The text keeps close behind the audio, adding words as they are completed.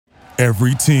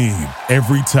Every team,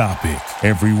 every topic,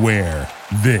 everywhere.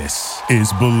 This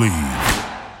is Believe.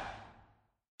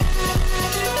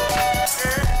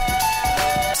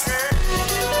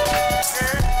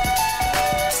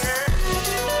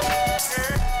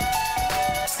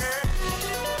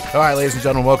 All right, ladies and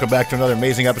gentlemen, welcome back to another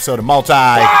amazing episode of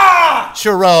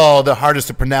Churro, the hardest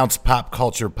to pronounce pop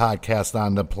culture podcast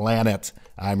on the planet.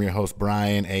 I'm your host,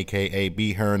 Brian, a.k.a.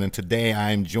 B. Hearn, and today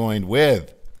I'm joined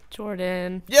with...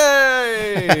 Jordan.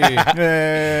 Yay!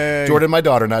 Yay! Jordan, my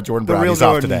daughter, not Jordan Brown. He's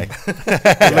off today.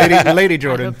 Lady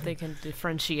Jordan. I hope they can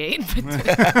differentiate.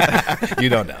 You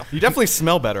don't know. You definitely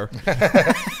smell better.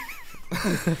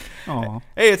 Oh,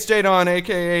 Hey, it's Jay Don,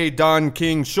 a.k.a. Don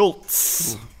King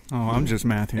Schultz. I'm just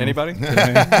Matthew. Anybody?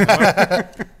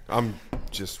 I'm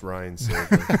just Ryan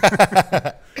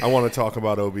Silver. I want to talk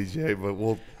about OBJ, but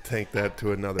we'll take that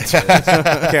to another place.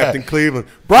 Captain Cleveland.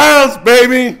 Browns,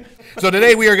 baby! So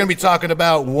today we are going to be talking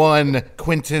about one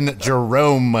Quentin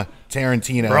Jerome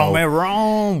Tarantino.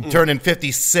 Rome. Turning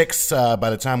 56 by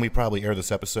the time we probably air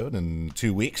this episode in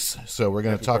 2 weeks. So we're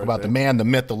going to talk about the man, the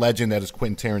myth, the legend that is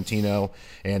Quentin Tarantino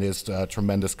and his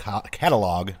tremendous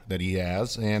catalog that he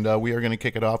has. And we are going to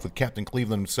kick it off with Captain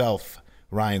Cleveland himself,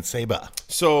 Ryan Saba.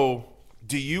 So,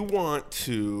 do you want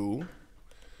to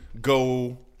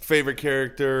go favorite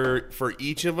character for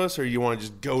each of us, or you want to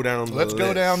just go down the Let's list?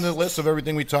 go down the list of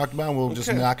everything we talked about, and we'll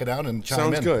just knock it out and chime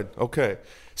in. Sounds good. Okay.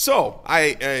 So,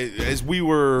 I as we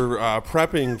were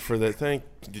prepping for the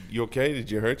you okay?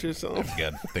 Did you hurt yourself?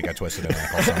 Good. I think I twisted an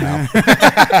ankle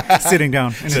somehow. Sitting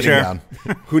down in the chair.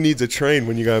 Who needs a train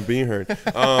when you got being hurt?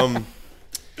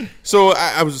 So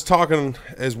I was talking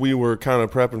as we were kind of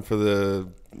prepping for the,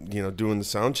 doing the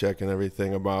sound check and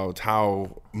everything about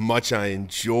how much I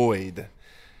enjoyed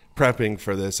prepping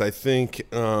for this. I think,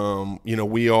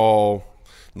 we all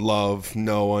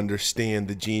understand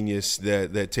the genius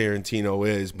that Tarantino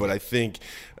is, but I think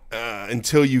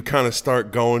until you kind of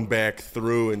start going back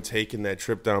through and taking that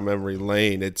trip down memory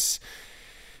lane, it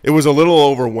was a little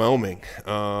overwhelming.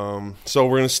 So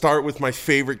we're going to start with my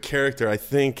favorite character. I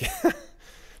think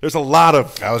there's a lot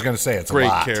of I was going to say it's great a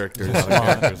lot.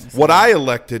 characters. What I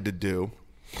elected to do,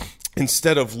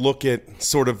 instead of look at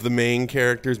sort of the main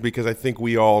characters, because I think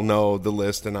we all know the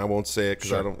list, and I won't say it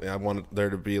because I want there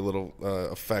to be a little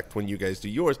effect when you guys do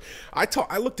yours. I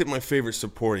looked at my favorite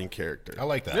supporting character. I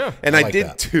like that. Yeah. And I like did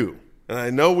that. two. And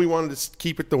I know we wanted to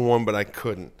keep it to one, but I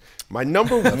couldn't. My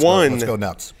number Let's go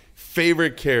nuts.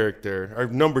 favorite character, or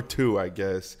number two, I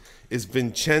guess, is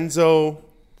Vincenzo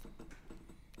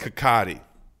Caccati.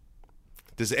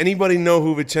 Does anybody know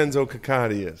who Vincenzo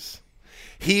Caccati is?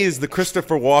 He is the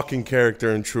Christopher Walken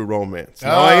character in True Romance.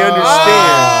 Now I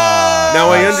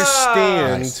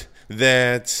understand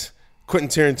that Quentin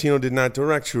Tarantino did not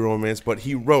direct True Romance, but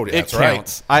he wrote it. It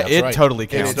counts. It totally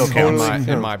counts. It still counts.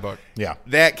 In my book. Yeah.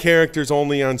 That character's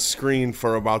only on screen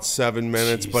for about 7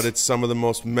 minutes, but it's some of the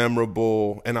most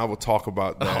memorable, and I will talk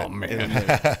about that. Oh,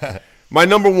 man. My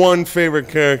number one favorite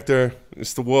character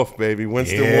is the Wolf, baby.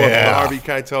 Winston Wolf, the Yeah. Harvey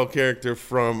Keitel character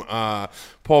from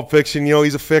Pulp Fiction. You know,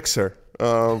 he's a fixer. He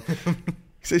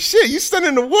said, "Shit, you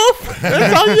stunning the wolf?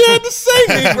 That's all you had to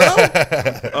say,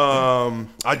 bro."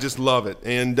 I just love it.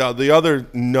 And the other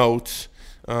note,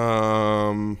 you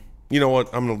know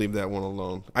what? I'm gonna leave that one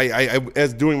alone. I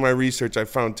as doing my research, I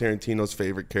found Tarantino's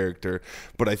favorite character,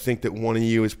 but I think that one of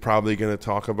you is probably gonna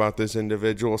talk about this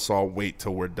individual, so I'll wait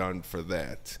till we're done for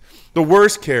that. The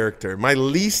worst character, my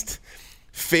least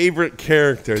favorite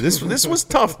character. This was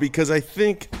tough because I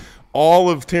think all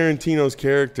of Tarantino's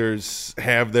characters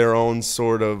have their own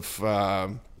sort of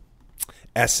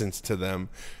essence to them.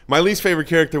 My least favorite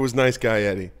character was Nice Guy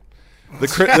Eddie.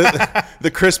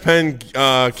 The Chris Penn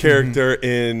character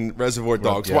in Reservoir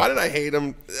Dogs. Yeah. Why did I hate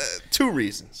him? Two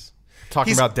reasons.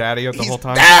 Talking about Daddy the whole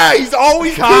time. He's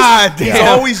always He's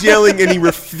always yelling, and he's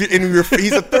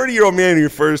a 30-year-old man who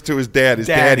refers to his dad as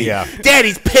Daddy. Yeah.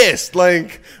 Daddy's pissed.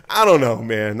 Like, I don't know,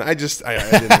 man. I didn't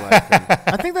like him.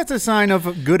 I think that's a sign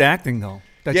of good acting, though,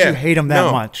 that you hate him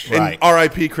that much. And Right.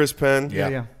 R.I.P. Chris Penn.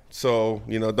 Yeah. So,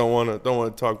 don't want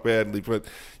to talk badly, but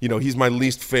he's my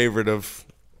least favorite of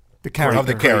The character. Of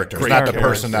the characters, Great not the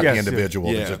characters. person, not Yes, the yes.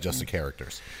 individual, Yeah. just the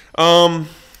characters.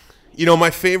 my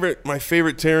favorite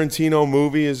Tarantino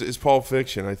movie is Pulp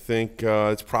Fiction. I think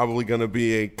it's probably going to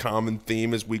be a common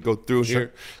theme as we go through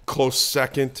here. Close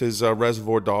second is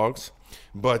Reservoir Dogs,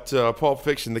 but Pulp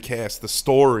Fiction, the cast, the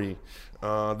story,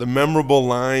 the memorable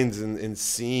lines and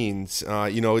scenes.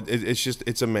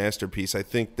 It's a masterpiece. I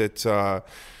think that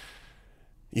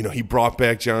you know, he brought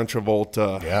back John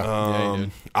Travolta. Yeah. he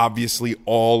did. Obviously,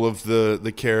 all of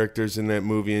the characters in that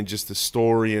movie and just the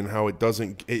story and how it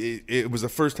doesn't. It was the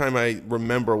first time I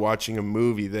remember watching a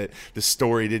movie that the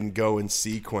story didn't go in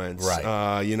sequence.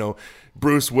 Right. You know,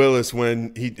 Bruce Willis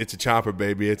when it's a chopper,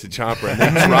 baby, it's a chopper, and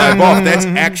they drive off. That's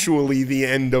actually the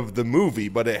end of the movie,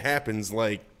 but it happens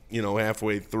like, you know,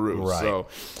 halfway through. Right. So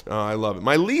I love it.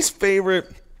 My least favorite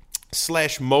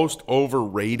 / most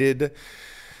overrated.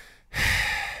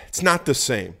 It's not the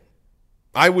same.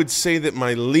 I would say that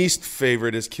my least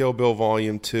favorite is Kill Bill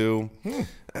Volume 2.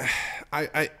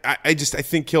 I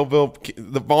think Kill Bill,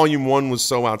 the Volume 1 was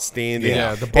so outstanding.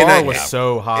 Yeah, the bar was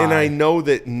so high. And I know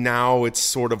that now it's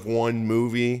sort of one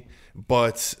movie,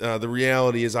 but the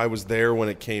reality is I was there when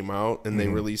it came out, and they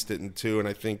released it in 2, and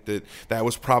I think that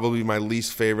was probably my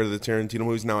least favorite of the Tarantino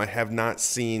movies. Now, I have not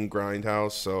seen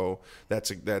Grindhouse, so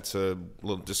that's a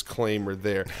little disclaimer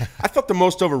there. I thought the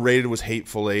most overrated was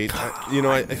Hateful Eight.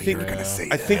 I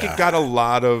think it got a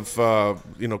lot of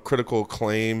critical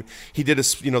acclaim. He did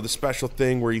the special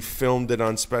thing where he filmed it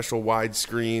on special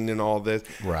widescreen and all this.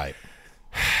 Right.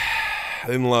 I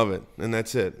didn't love it, and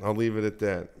that's it. I'll leave it at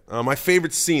that. My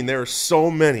favorite scene, there are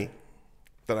so many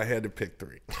that I had to pick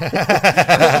 3.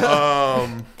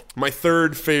 My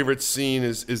third favorite scene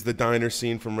is the diner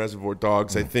scene from Reservoir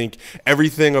Dogs. I think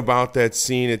everything about that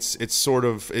scene, it's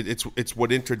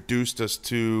what introduced us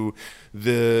to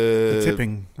the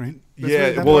tipping, right?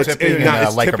 Yeah, That's well, what- it's tipping not and,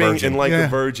 it's Like a tipping Virgin. and Like Yeah. a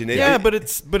Virgin. But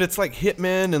it's like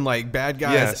hitmen and like bad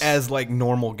guys Yes. as like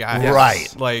normal guys, Right.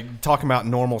 Like talking about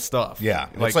normal stuff. Yeah,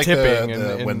 like it's like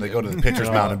tipping when they go to the pitcher's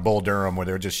mound in Bull Durham, where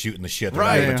they're just shooting the shit. They're not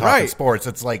Right, even talking right. sports.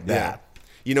 It's like that.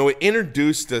 You know, it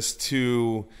introduced us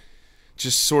to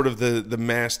just sort of the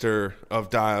master of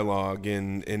dialogue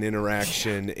and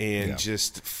interaction and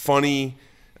just funny,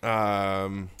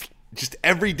 just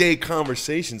everyday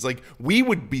conversations. Like, we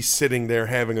would be sitting there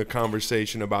having a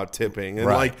conversation about tipping. And,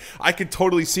 Right. like, I could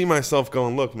totally see myself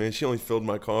going, look, man, she only filled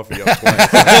my coffee up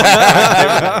twice.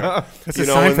 That's You a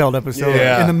know, and- Seinfeld episode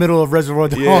Yeah. in the middle of Reservoir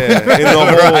Dogs. Yeah,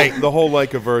 and Right. the whole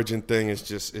Like a Virgin thing is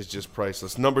just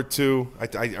priceless. Number 2,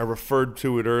 I referred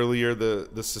to it earlier, the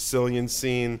Sicilian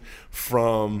scene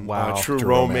from Wow. True True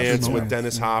Romance Romance. with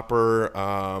Dennis Hopper,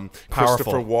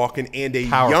 Christopher Walken, and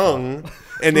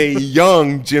a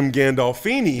young Jim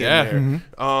Gandolfini Yeah. in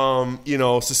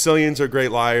there. Sicilians are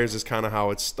great liars is kind of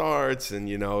how it starts, and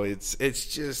it's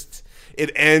just. It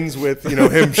ends with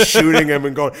him shooting him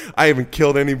and going, I haven't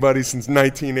killed anybody since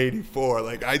 1984.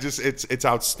 Like, it's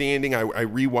outstanding. I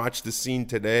rewatched the scene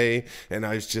today, and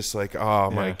I was just like, oh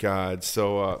my god.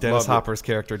 So Dennis loved it. Hopper's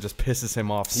character just pisses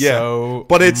him off Yeah, so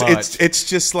but much. it's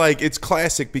just like, it's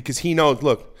classic because he knows.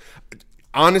 Look,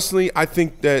 honestly, I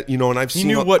think that and I've He seen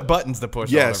knew what buttons to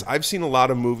push. Yes, on him. I've seen a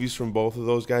lot of movies from both of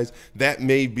those guys. That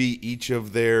may be each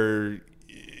of their,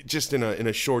 just in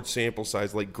a short sample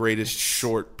size, like greatest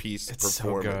short piece it's so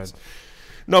performance. good.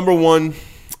 Number 1,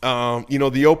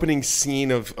 the opening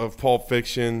scene of Pulp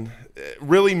Fiction.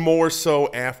 Really more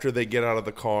so after they get out of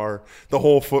the car. The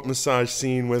whole foot massage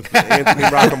scene with Anthony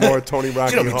Rockamore, Tony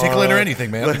Rocky. You don't be tickling or anything,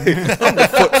 man. I'm the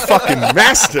foot fucking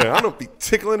master. I don't be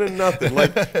tickling or nothing.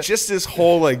 Like, just this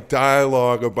whole like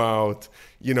dialogue about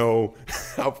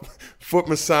how foot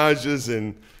massages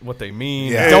and What they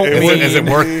mean, Yeah. don't is, mean. it, is it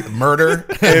worth murder?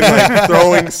 and like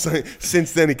throwing.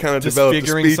 Since then, he kind of developed a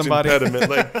Disfiguring speech somebody. impediment,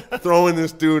 like throwing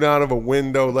this dude out of a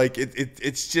window. Like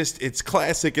it's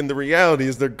classic. And the reality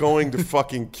is, they're going to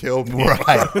fucking kill me.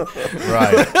 Right.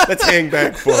 Let's hang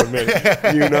back for a minute,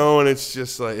 and it's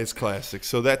just like, it's classic.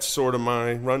 So that's sort of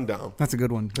my rundown. That's a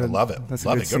good one. I love it. That's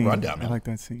Love a it. Good scene. rundown, man. I like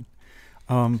that scene.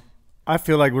 I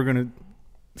feel like we're gonna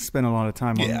spend a lot of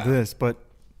time Yeah. on this, but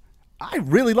I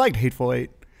really liked Hateful Eight.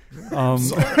 I'm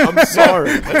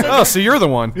sorry. Oh, so you're the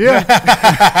one,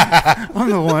 I'm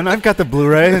the one. I've got the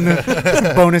Blu-ray and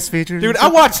the bonus features. dude. I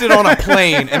watched it on a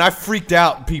plane and I freaked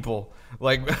out. People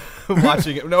like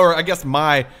watching it, or I guess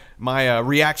my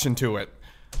reaction to it.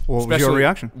 What was your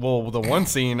reaction? Well, the one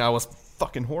scene I was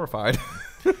fucking horrified.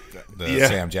 The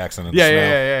Sam Jackson in the yeah, snow.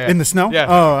 yeah. In the snow? Yeah.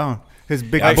 Oh, his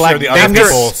big I'm black sure the other after-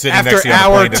 people sitting next to you on the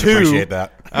hour plane didn't 2, appreciate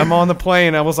that. I'm on the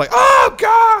plane. I was like, oh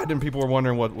god, and people were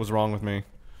wondering what was wrong with me.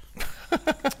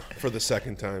 For the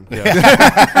second time.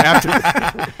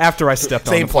 After I stepped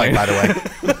on Same the plane, plane. by the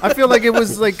way. I feel like it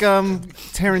was like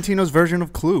Tarantino's version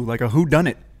of Clue, like a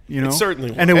whodunit, It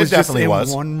certainly was. And it was just definitely in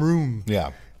was. one room.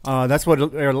 Yeah. That's what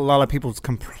a lot of people's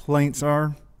complaints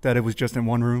are, that it was just in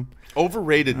one room.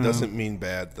 Overrated doesn't mean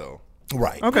bad, though.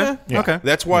 Right. Okay. Yeah. Okay.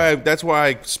 That's why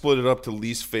I split it up to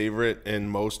least favorite and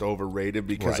most overrated,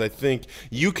 because Right. I think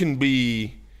you can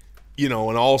be, an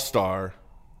all-star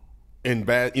in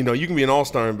you can be an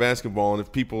all-star in basketball, and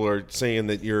if people are saying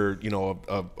that you're, a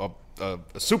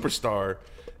superstar,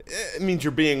 it means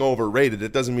you're being overrated.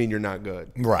 It doesn't mean you're not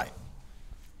good. Right.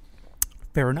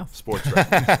 Fair enough. Sports,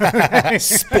 right?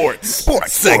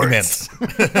 Sports segments.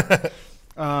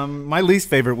 My least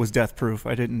favorite was Death Proof.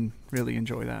 I didn't really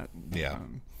enjoy that. Yeah.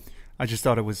 I just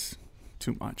thought it was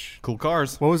too much. Cool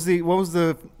cars. What was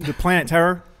the Planet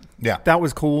Terror? Yeah. That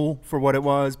was cool for what it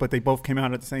was, but they both came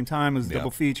out at the same time. It was a Yeah.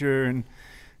 double feature, and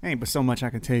ain't but so much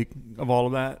I could take of all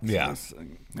of that. So Yeah.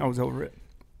 I was over it.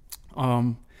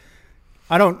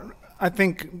 I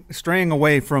think straying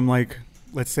away from, like,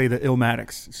 let's say the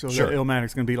Illmatics. So Sure. the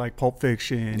Illmatics going to be like Pulp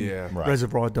Fiction, Yeah. Right.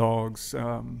 Reservoir Dogs,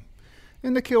 and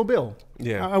the Kill Bill.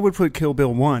 Yeah. I would put Kill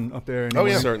Bill 1 up there. Oh,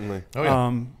 yeah. Certainly. Oh,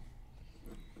 yeah.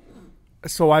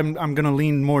 So I'm going to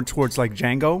lean more towards, like,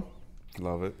 Django.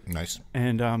 Love it. Nice.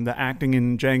 And the acting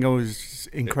in Django is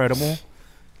incredible.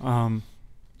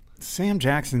 Sam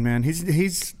Jackson, man,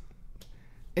 he's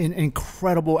an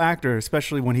incredible actor,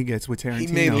 especially when he gets with Tarantino. He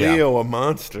made Leo a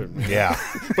monster. Man. Yeah.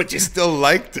 But you still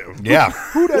liked him. Yeah.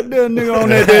 Who that damn nigga on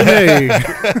that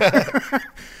day?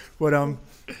 But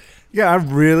yeah, I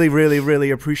really, really,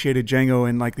 really appreciated Django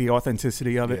and, like, the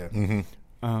authenticity of it. Yeah.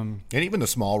 And even the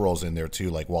small roles in there too,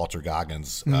 like Walter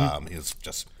Goggins, is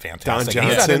just fantastic. Don He's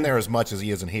not Johnson. in there as much as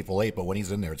he is in Hateful Eight, but when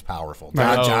he's in there, it's powerful.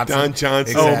 Right. Don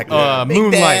Johnson. Exactly. Big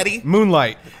Moonlight. Daddy.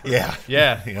 Moonlight. Yeah.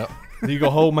 Yeah. Yep. You go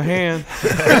hold my hand.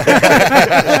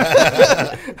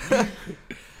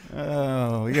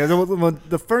 Oh, yeah.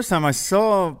 The first time I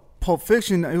saw Pulp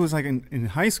Fiction, it was like in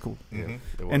high school.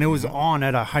 And it was on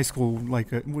at a high school, like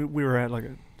we were at like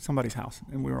somebody's house,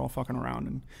 and we were all fucking around,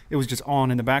 and it was just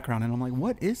on in the background, and I'm like,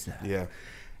 what is that? Yeah.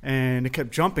 And it kept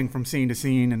jumping from scene to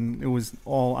scene, and it was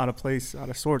all out of place, out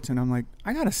of sorts, and I'm like,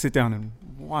 I gotta sit down and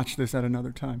watch this at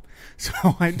another time. So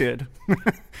I did.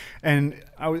 And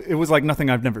it was like nothing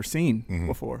I've never seen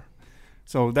before.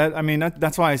 So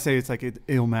that's why I say it's like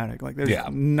Illmatic. Like, there's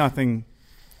nothing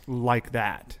like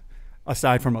that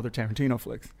aside from other Tarantino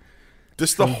flicks.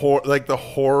 Just the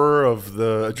horror of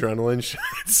the adrenaline shot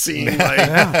scene.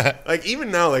 Like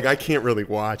even now, like I can't really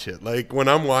watch it. Like when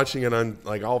I'm watching it on,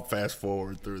 like I'll fast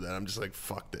forward through that. I'm just like,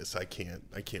 fuck this. I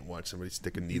can't watch somebody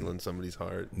stick a needle in somebody's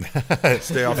heart.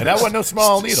 Stay off. And that wasn't no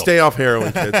small needle. Stay off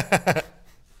heroin, kids.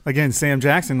 Again, Sam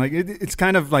Jackson, like it's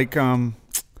kind of like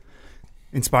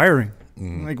inspiring.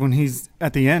 Like when he's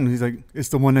at the end, he's like, it's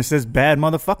the one that says "bad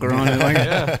motherfucker" on it.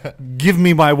 Like, give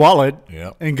me my wallet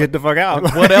and get the fuck out.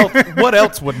 What else? What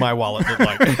else would my wallet look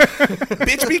like?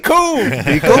 Bitch, be cool.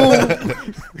 Be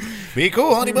cool. Be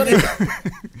cool, honey bunny.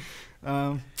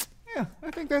 Yeah,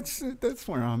 I think that's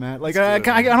where I'm at. Like, I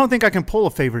don't think I can pull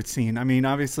a favorite scene. I mean,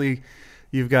 obviously,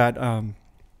 you've got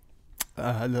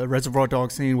the Reservoir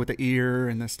Dog scene with the ear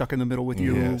and the stuck in the middle with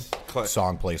you. Yes.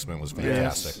 Song placement was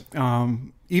fantastic.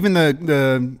 Even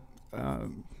the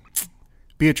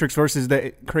Beatrix versus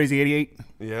the Crazy 88.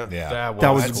 Yeah. Yeah. That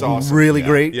was That's awesome. really Yeah.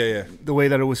 great. Yeah. The way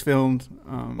that it was filmed.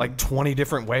 Like 20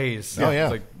 different ways. Oh, yeah.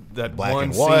 Like that Black one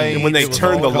and white. scene, And when they it was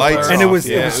turn all the color. lights And off, it was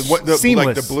seamless.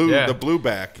 like the blue, Yeah. the blue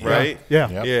back, right? Yeah.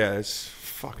 Yeah, it's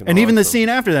fucking. And even the awesome. scene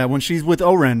after that when she's with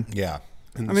Oren. Yeah.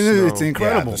 In I the mean, snow. it's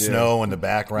incredible. Yeah, the snow in the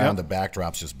background, Yep. the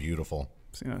backdrop's just beautiful.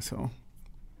 Yeah, so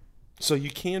So you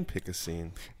can pick a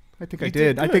scene. I think I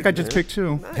did. I think I just picked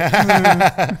two.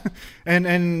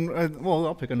 and well,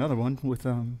 I'll pick another one with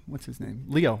what's his name,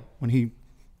 Leo, when he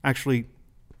actually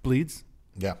bleeds.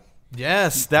 Yeah.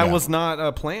 Yes, that Yeah. was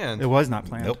not planned. It was not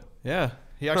planned. Nope. Yeah,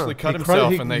 he actually cut He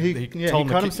himself, he- and they he told him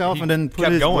cut to keep- himself he and then put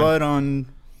kept his going. blood on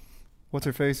what's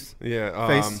her face? Yeah.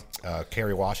 Face.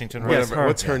 Kerry Washington, right? Yes, Whatever. her.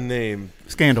 What's her name?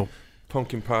 Scandal.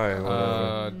 Pumpkin pie. Or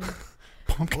whatever.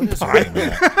 Pumpkin What is pie. her name in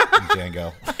that, in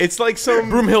Django? It's like some.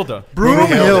 Broomhilda.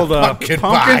 Broomhilda.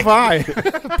 Pumpkin pie.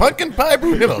 Pumpkin pie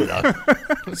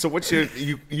Broomhilda. So what's your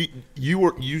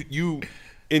you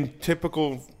in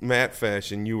typical Matt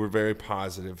fashion? You were very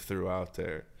positive throughout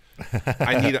there.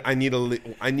 I need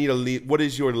a lead. What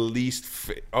is your least?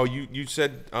 You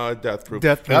said Death Proof.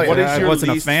 Death Proof. What is I your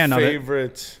wasn't a least fan of it.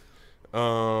 favorite?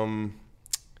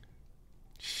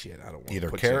 Shit, I don't want Either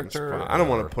to put character you on the spot. I don't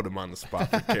want or- to put him on the spot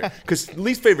because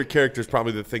least favorite character is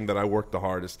probably the thing that I worked the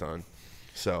hardest on.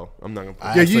 So I'm not gonna.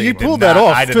 Put Yeah, you pulled that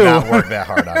off, I did too. not work that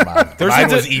hard on mine. There's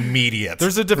Mine a was di- immediate.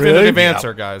 There's a definitive Really?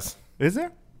 answer, guys. Is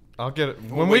there? I'll get it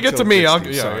when We'll we wait get till to it me. gets I'll to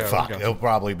you. yeah, Sorry. yeah, Fuck, okay. it'll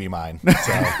probably be mine.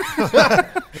 So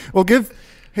Well, give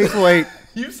Hateful Eight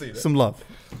You've seen it. some love.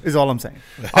 Is all I'm saying.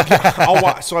 I'll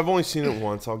watch. So I've only seen it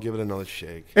once. I'll give it another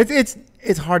shake. It's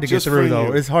hard to get Just through for though.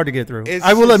 you. It's hard to get through. It's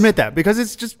I will just- admit that because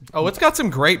it's just Oh, it's got some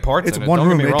great parts It's in it. one Don't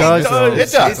get room. me It wrong. does, though.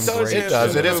 It does. It does. It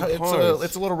does. It is. Some It's parts.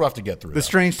 it's a little rough to get through. the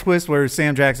strange twist where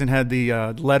Sam Jackson had the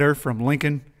letter from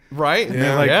Lincoln. Right?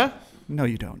 Yeah. Like, Yeah. No,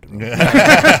 you don't.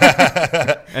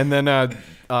 And then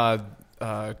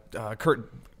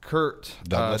Kurt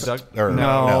Douglas? Doug, Or,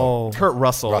 No. Kurt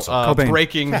Russell, Cobain.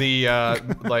 breaking the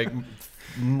like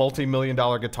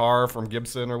multi-million-dollar guitar from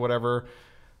Gibson or whatever.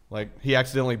 Like he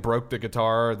accidentally broke the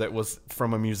guitar that was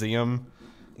from a museum.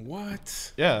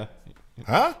 What? Yeah,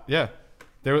 Huh? yeah.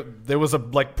 There was a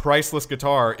like priceless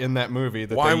guitar in that movie.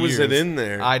 That Why they was it used. in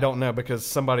there? I don't know because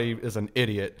somebody is an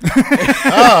idiot.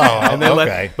 Oh, And they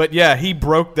okay. but yeah, he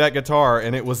broke that guitar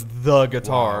and it was the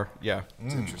guitar. Yeah,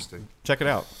 It's interesting. check it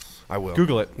out. I will.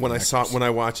 Google it. When I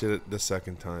watch it the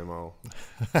second time, I'll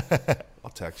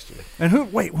text you. And who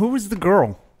was the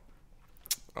girl?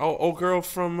 Oh, old girl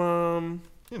from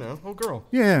You know, oh girl.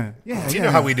 Yeah. You know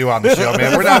how we do on the show,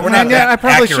 man. We're not. Yeah, I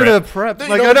probably accurate. should have prepped. The,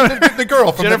 Like, you I know, don't. the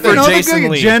girl from Jennifer the No, the Jason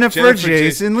good Leigh. Jennifer Jennifer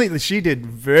Jason Leigh. She did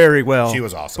very well. She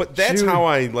was awesome. But that's She- how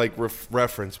I like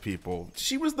reference people.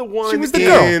 She was the one. She was the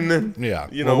girl. in, Yeah.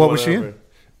 You know Well, what was she whatever.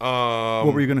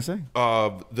 What were you gonna say?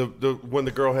 The when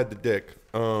the girl had the dick.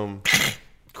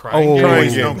 Crying Oh, Game. Crying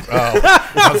Boys Game. don't,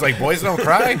 I was like, boys don't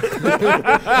cry.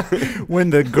 When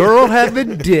the girl had the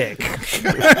dick.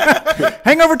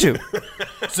 Hangover 2.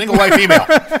 Single white female.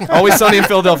 Always Sunny in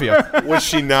Philadelphia. Was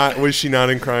she not? Was she not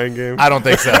in Crying Game? I don't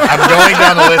think so. I'm going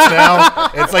down the list now.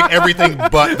 It's like everything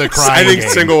but the I crying think game.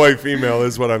 single white female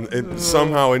is what I'm.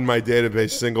 Somehow in my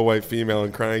database, single white female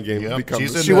and Crying Game Yep, becomes.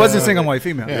 she's in She was a single white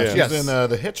female. Yeah, she's Yes. in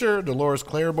The Hitcher, Dolores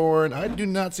Claiborne. I do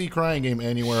not see Crying Game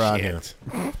anywhere on here.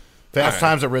 Shit. Fast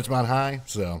Times at Ridgemont High.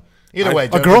 So either way,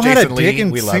 A girl had a Jason dick Leigh, and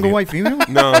we love single you. white female?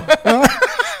 No,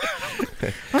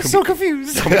 I'm so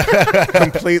confused.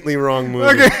 completely wrong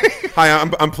movie. Hi,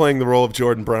 I'm playing the role of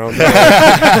Jordan Brown.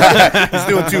 He's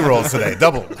doing 2 roles today,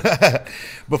 double.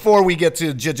 Before we get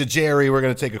to Jerry, we're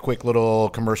going to take a quick little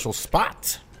commercial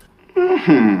spot.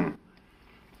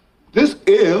 This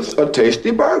is a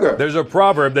tasty burger. There's a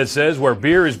proverb that says, where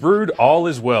beer is brewed, all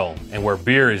is well. And where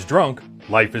beer is drunk,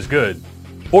 life is good.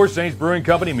 Four Saints Brewing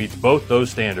Company meets both those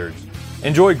standards.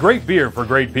 Enjoy great beer for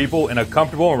great people in a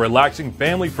comfortable and relaxing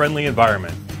family-friendly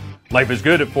environment. Life is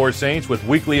good at Four Saints with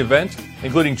weekly events,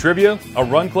 including trivia, a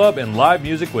run club, and live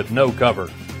music with no cover.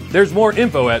 There's more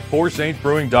info at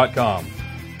foursaintsbrewing.com.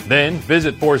 Then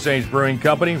visit Four Saints Brewing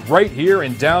Company right here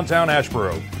in downtown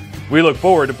Asheboro. We look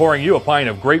forward to pouring you a pint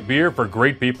of great beer for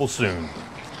great people soon.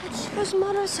 Whose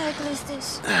motorcycle is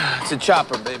this? It's a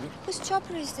chopper, baby. Whose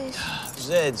chopper is this?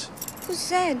 Zed's. Who's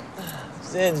Zed?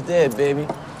 Zed's dead, baby.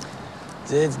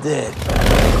 Zed's dead.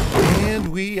 And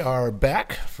we are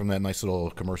back from that nice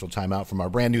little commercial timeout from our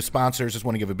brand new sponsors. Just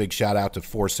want to give a big shout out to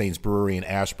Four Saints Brewery in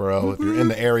Asheboro. If you're in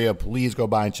the area, please go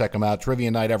by and check them out. Trivia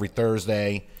night every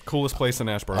Thursday. Coolest place in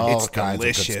Asheboro. All It's kinds of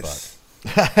good delicious. stuff.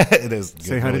 It is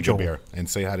Say good, hi to really good Joel. beer. And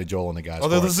say hi to Joel and the guys.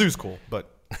 Although for the us. zoo's cool, but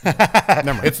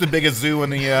It's the biggest zoo in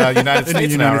the United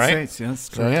States now, right? States, yes.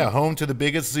 So yeah, home to the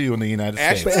biggest zoo in the United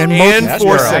States. Asheboro. and That's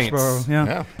Four where Saints. Asheboro, yeah.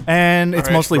 Yeah. And it's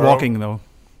All right, mostly bro. walking, though.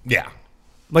 Yeah,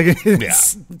 Like,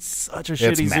 it's such a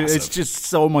shitty zoo. massive. It's just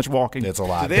so much walking. it's a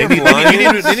lot. Do they have you,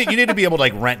 lions? need to be able to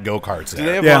like rent go-karts. Do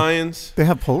they have Yeah. lions? They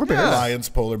have polar bears. Lions,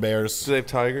 polar bears, Do they have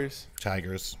tigers?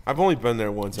 tigers, I've only been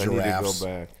there once. I Giraffes. need to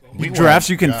go back. We Giraffes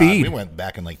you can feed. We went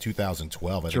back in like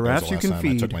 2012. I think Giraffes that was you the can last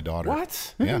time I took feed. my daughter.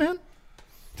 What? Yeah. Man.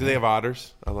 Do they have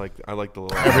otters? I like the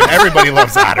little. Everybody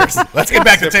loves otters. Let's get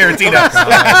back to Tarantino.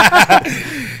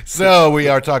 So we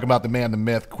are talking about the man, the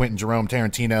myth, Quentin Jerome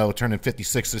Tarantino, turning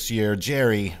 56 this year.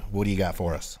 Jerry, what do you got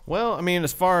for us? well, I mean,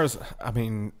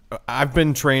 I've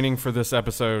been training for this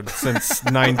episode since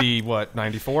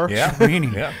 94?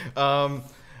 Yeah.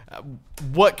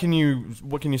 What can you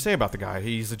say about the guy?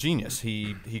 He's a genius.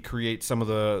 He creates some of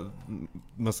the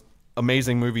most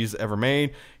amazing movies ever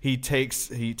made. He takes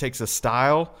a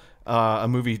style, a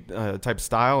movie type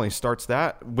style, and he starts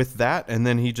with that, and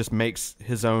then he just makes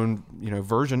his own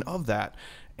version of that.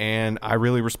 And I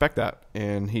really respect that.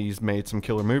 And he's made some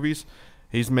killer movies.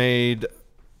 He's made,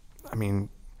 I mean,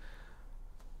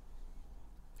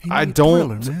 I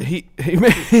don't. Thriller,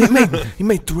 man. He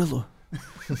made Thriller.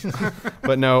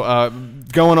 But no,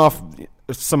 going off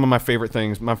some of my favorite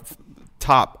things, my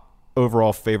top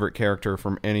overall favorite character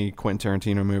from any Quentin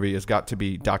Tarantino movie has got to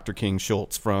be Dr. King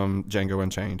Schultz from Django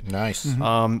Unchained. Nice.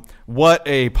 What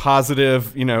a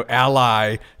positive,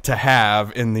 ally to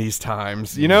have in these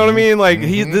times. You know what I mean? Like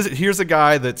here's a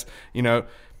guy that's,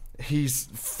 he's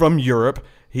from Europe.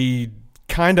 He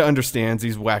kind of understands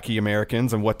these wacky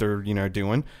Americans and what they're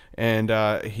doing, and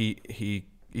he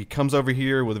comes over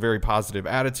here with a very positive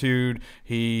attitude.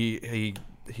 He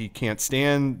can't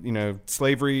stand,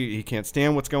 slavery. He can't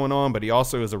stand what's going on, but he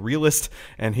also is a realist,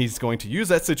 and he's going to use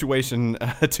that situation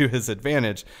to his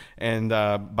advantage. And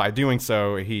by doing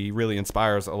so, he really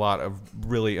inspires a lot of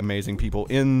really amazing people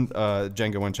in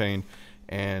Django Unchained,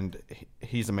 and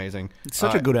he's amazing. It's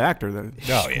such a good actor, though.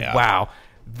 Oh yeah. Wow.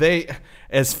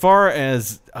 As far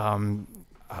as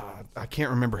I can't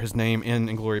remember his name in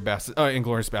Inglourious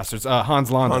Basterds. Hans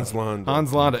Landa.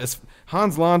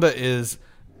 Hans Landa is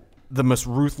the most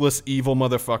ruthless, evil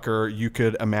motherfucker you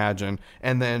could imagine.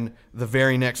 And then the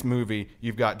very next movie,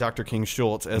 you've got Dr. King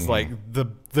Schultz as like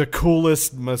the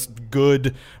coolest, most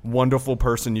good, wonderful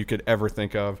person you could ever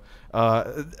think of.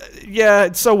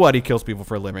 So what? He kills people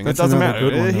for a living. That's it doesn't another matter.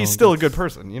 good one, He's though. still a good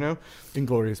person,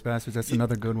 Inglourious Basterds. That's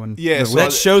another good one. Yeah, so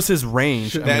that shows his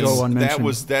range.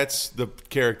 That's the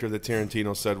character that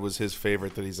Tarantino said was his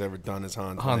favorite that he's ever done is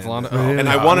Hans Landa. Oh, and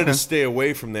I wanted to stay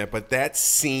away from that, but that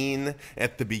scene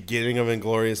at the beginning of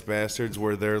Inglourious Basterds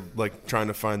where they're like trying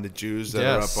to find the Jews that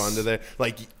are up under there,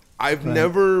 like I've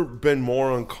never been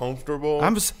more uncomfortable.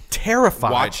 I'm just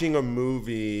terrified watching a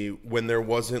movie when there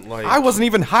wasn't like I wasn't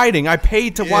even hiding. I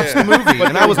paid to watch the movie,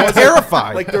 and I was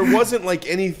terrified. Like there wasn't like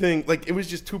anything. Like it was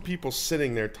just two people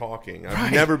sitting there talking.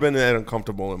 I've never been that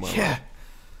uncomfortable in my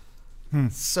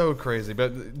life. So crazy.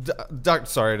 But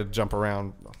sorry to jump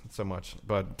around so much,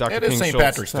 but Dr. It King is St. Schultz.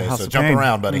 Patrick's Day, so jump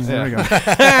around, buddy. There we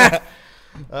go.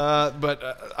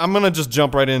 But I'm gonna just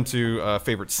jump right into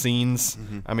favorite scenes.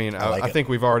 I mean, I think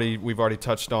we've already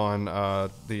touched on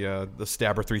the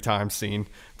stabber 3 times scene,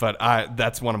 but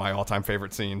that's one of my all-time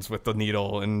favorite scenes with the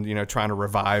needle and trying to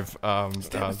revive.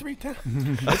 Stabber 3 times.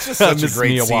 It's just such a Miss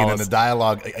great Mia scene, and Wallace. the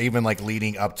dialogue, even like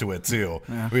leading up to it too.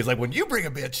 Where he's like, "When you bring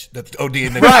a bitch that's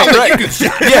ODing, then Right. you get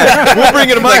shot." Yeah, we'll bring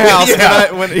it to my house.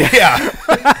 Yeah.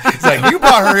 It's like, you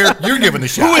brought her here, you're giving the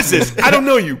shot. Who is this? I don't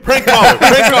know you. Prank caller.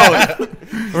 Prank caller.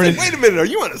 Like, wait a minute. Are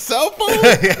you on a cell phone?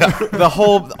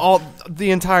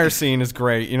 The entire scene is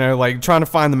great. Like trying to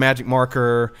find the magic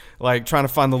marker, like trying to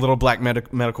find the little black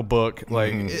medical book.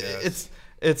 Like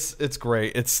it's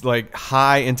great. It's like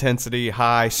high intensity,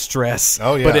 high stress.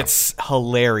 Oh, yeah. But it's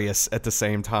hilarious at the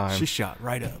same time. She shot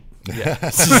right up. Yeah.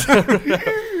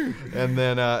 And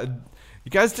then you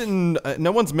guys didn't.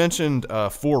 No one's mentioned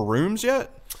 4 Rooms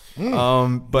yet.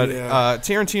 But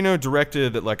Tarantino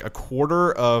directed like a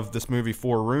quarter of this movie,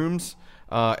 4 Rooms,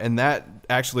 and that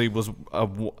actually was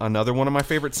another one of my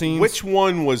favorite scenes. Which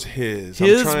one was his?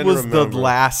 His I'm trying was to the remember.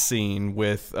 last scene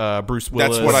with Bruce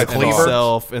Willis That's what I and thought.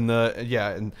 himself,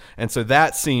 and and so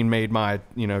that scene made my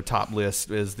top list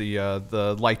is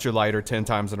the light your lighter 10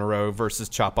 times in a row versus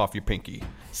chop off your pinky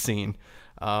scene.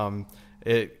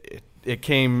 It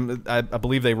came. I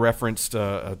believe they referenced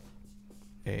a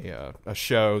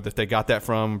show that they got that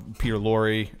from. Peter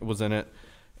Lorre was in it,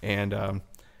 and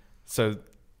so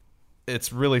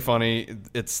it's really funny.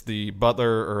 It's the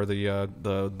butler or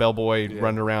the bellboy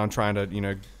running around trying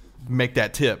to make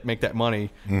that tip, make that money,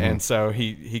 and so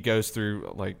he goes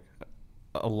through like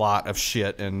a lot of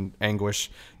shit and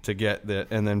anguish to get that,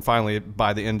 and then finally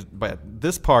by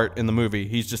this part in the movie,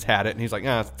 he's just had it and he's like,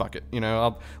 fuck it,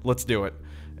 let's do it.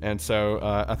 And so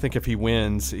I think if he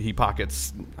wins, he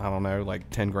pockets, I don't know, like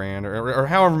 10 grand or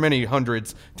however many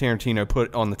hundreds Tarantino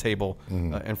put on the table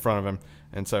in front of him.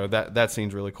 And so that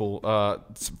scene's really cool.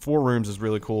 4 Rooms is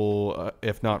really cool,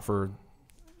 if not for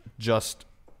just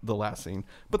the last scene.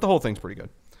 But the whole thing's pretty good.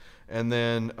 And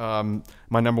then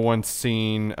my number one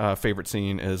scene, favorite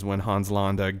scene, is when Hans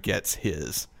Landa gets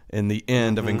his. In the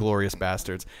end of Inglourious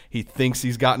Basterds, he thinks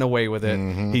he's gotten away with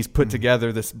it. He's put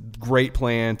together this great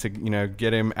plan to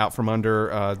get him out from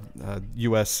under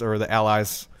U.S. or the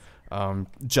Allies'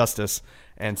 justice.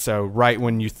 And so, right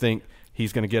when you think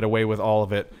he's going to get away with all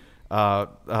of it,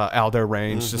 Aldo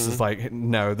Range just is like,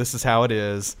 "No, this is how it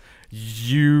is.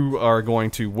 You are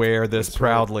going to wear this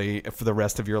proudly for the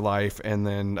rest of your life." And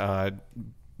then.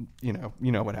 You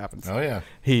know what happens. Oh yeah,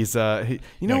 he's you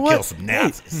know what? Kill some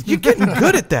Nazis. Hey, you're getting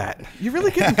good at that. You're really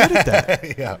getting good at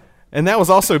that. Yeah. And that was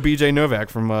also B.J.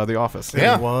 Novak from The Office.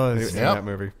 Yeah, he was in that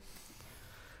movie.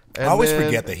 And I always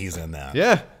forget that he's in that.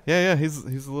 Yeah. He's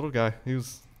a little guy. He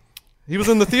was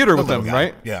in the theater with them,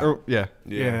 right? Yeah.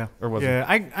 Yeah. Or was yeah.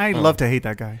 I love to hate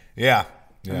that guy. Yeah.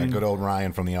 Good old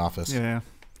Ryan from The Office. Yeah.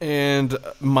 And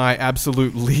my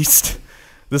absolute least.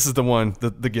 This is the one,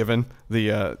 the given,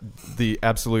 the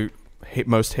absolute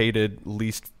most hated,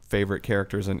 least favorite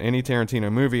characters in any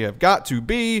Tarantino movie have got to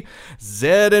be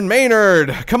Zed and Maynard.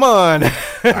 Come on. All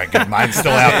right, good. Mine's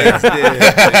still out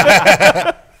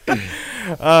there.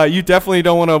 You definitely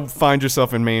don't want to find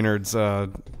yourself in Maynard's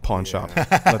pawn shop.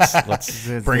 Let's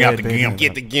Bring out the gimp.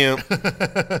 Get the gimp.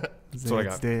 That's what I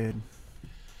got. Dead.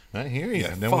 I hear you.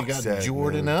 Then fuck we got that,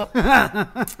 Jordan up.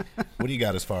 What do you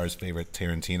got as far as favorite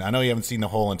Tarantino? I know you haven't seen the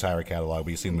whole entire catalog,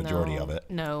 but you've seen the majority of it.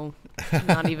 No,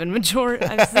 not even majority.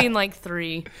 I've seen like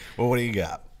 3. Well, what do you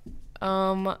got?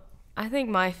 I think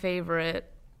my favorite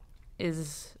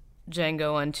is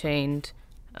Django Unchained.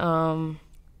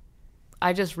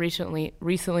 I just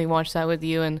recently watched that with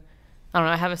you, and I don't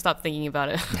know. I haven't stopped thinking about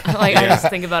it. I just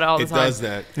think about it all the time. It does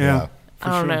that. Yeah.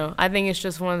 I don't know. I think it's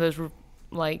just one of those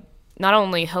like not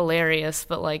only hilarious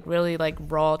but like really like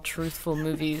raw, truthful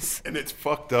movies. And it's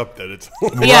fucked up that it's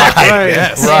Yeah. Right.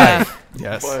 Yes. Right.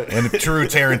 Yes. In true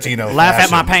Tarantino Laugh at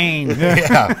my fashion. pain.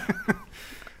 Yeah.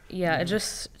 Yeah, it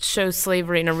just shows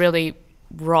slavery in a really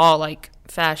raw like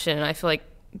fashion. I feel like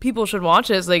people should watch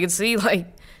it so they can see like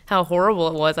how horrible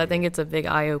it was. I think it's a big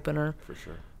eye opener. For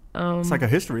sure. It's like a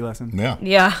history lesson. Yeah.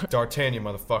 Yeah. D'Artagnan,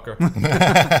 motherfucker.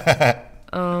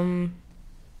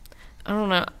 I don't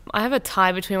know. I have a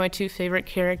tie between my 2 favorite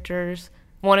characters.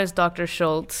 One is Dr.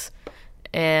 Schultz,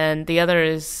 and the other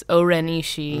is Oren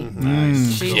Ishii.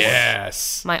 Nice. She's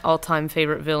Yes. my all-time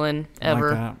favorite villain ever.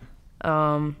 Like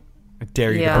that. I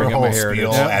dare you Yeah. to bring The up my whole heritage.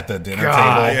 spiel at the dinner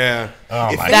God. table. Yeah.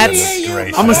 Oh my That's- goodness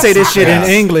gracious. I'm gonna say this shit in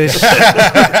English.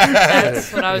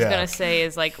 That's what I was Yeah. gonna say.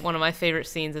 Is like one of my favorite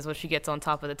scenes is when she gets on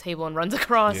top of the table and runs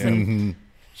across and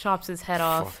chops his head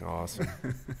off. Fucking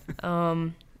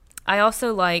awesome. I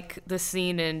also like the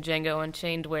scene in Django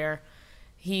Unchained where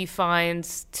he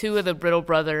finds 2 of the Brittle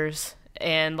brothers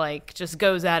and like just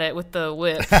goes at it with the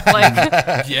whip,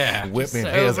 like Yeah. Whipping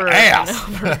just his over ass.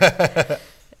 and over.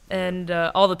 And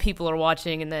all the people are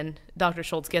watching, and then Dr.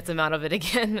 Schultz gets him out of it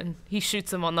again, and he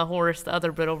shoots him on the horse, the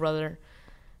other Brittle brother.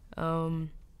 I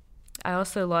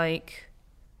also like...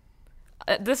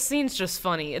 this scene's just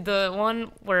funny. The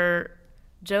one where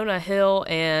Jonah Hill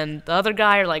and the other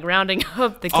guy are like rounding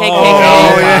up the KKK.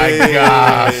 Oh my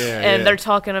gosh. And they're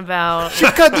talking about... She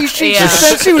cut these sheets Yeah. and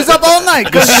said she was up all night.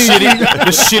 The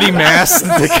shitty mask.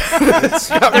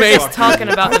 They're just talking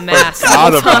about the mask.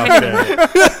 Out about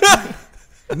that.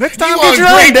 Next time, You get your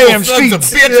own ungrateful damn sons of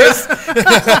sheets. bitches.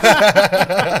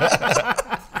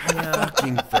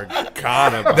 Fucking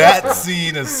forgot about That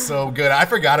scene is so good. I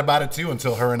forgot about it too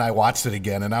until her and I watched it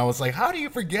again, and I was like, "How do you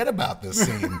forget about this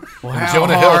scene?" And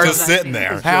Jonah Hill hard just sitting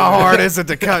there. How hard is it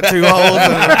to cut 2 holes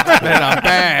in a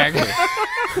bag?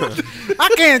 I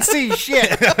can't see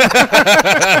shit.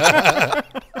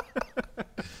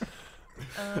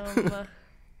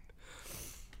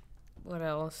 What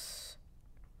else?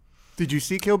 Did you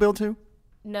see Kill Bill 2?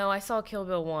 No, I saw Kill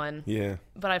Bill 1. Yeah.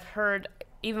 But I've heard,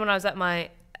 even when I was at my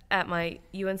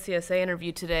UNCSA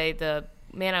interview today, the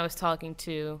man I was talking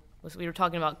to we were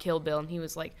talking about Kill Bill, and he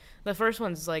was like, the first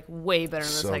one's like way better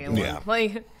than the second good. one.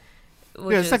 Like,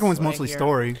 Yeah, the second one's mostly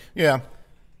story. Yeah,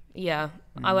 Yeah,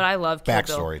 I love Kill Bill.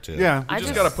 backstory too. Yeah. I You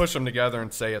just got to push them together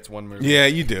and say it's one movie. Yeah,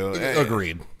 you do.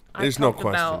 Agreed. There's I no talked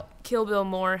question. about Kill Bill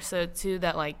more so too,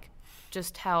 that like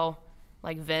just how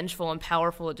like vengeful and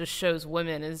powerful it just shows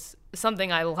women is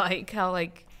something I like, how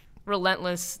like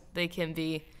relentless they can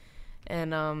be.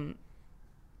 And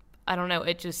I don't know,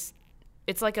 it's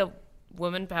like a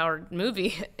woman powered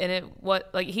movie. And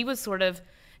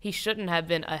he shouldn't have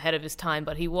been ahead of his time,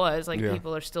 but he was. Like, Yeah.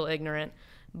 people are still ignorant.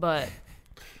 But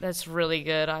that's really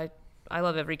good. I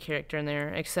love every character in there,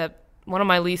 except one of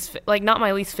my not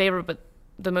my least favorite, but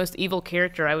the most evil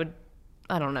character.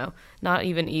 I don't know, not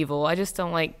even evil. I just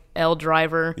don't like Elle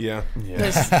Driver. Yeah.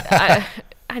 'Cause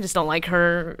I just don't like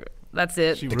her. That's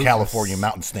it. The California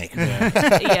mountain snake.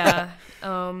 Yeah.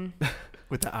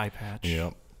 With the eye patch.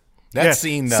 Yep. That Yeah,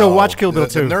 scene, though. so watch Kill Bill the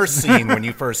 2. nurse scene when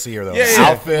you first see her, though. Yeah, the yeah.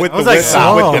 outfit With with the the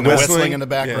whistle. and the Whistling. whistling in the Yeah,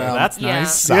 background. That's Yeah.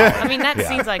 nice. Solid. I mean, that Yeah.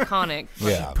 scene's iconic.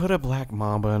 Yeah. Put a black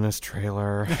mamba in his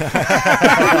trailer.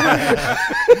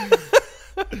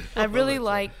 I really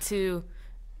like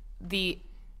the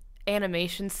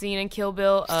animation scene in Kill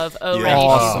Bill of Oren Yeah. Ishii's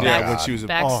Awesome. Yeah, when she was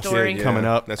backstory. yeah, Coming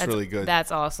up. That's really good.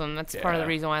 That's awesome. That's part of the Yeah.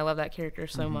 reason why I love that character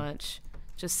so much.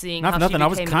 Just seeing Not how for she nothing. I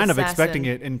was became an kind of assassin. expecting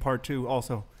it in part 2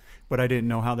 also, but I didn't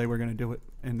know how they were going to do it,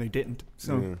 and they didn't.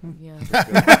 So Yeah.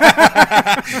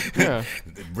 Yeah.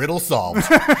 Riddle solved.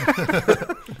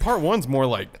 Part 1's more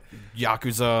like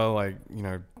Yakuza, like,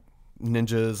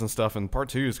 ninjas and stuff, and part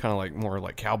 2 is kind of like more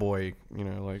like cowboy,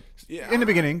 like. in the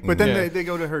beginning, but then Yeah. they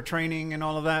go to her training and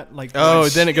all of that. Like Oh,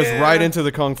 then it goes Yeah. right into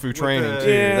the kung fu training the-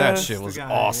 too. Yeah, That that's shit the was guy,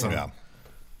 awesome. Yeah.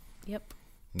 Yep.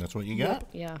 That's what you got?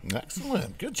 Yeah.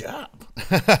 Excellent. Good job.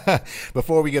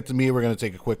 Before we get to me, we're going to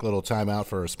take a quick little time out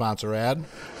for a sponsor ad.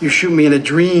 You shoot me in a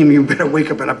dream, you better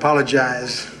wake up and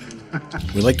apologize.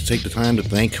 We'd like to take the time to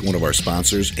thank one of our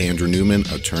sponsors, Andrew Newman,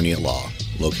 attorney at law.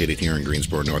 Located here in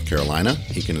Greensboro, North Carolina,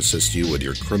 he can assist you with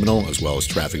your criminal as well as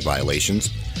traffic violations,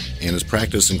 and his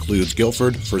practice includes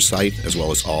Guilford, Forsyth, as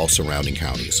well as all surrounding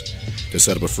counties. To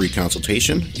set up a free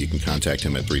consultation, you can contact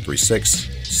him at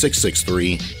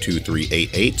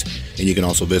 336-663-2388, and you can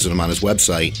also visit him on his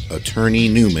website,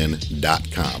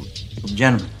 attorneynewman.com.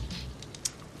 Gentlemen,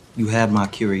 you had my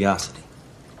curiosity.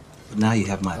 But now you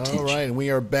have my attention. All right, and we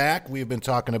are back. We've been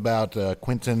talking about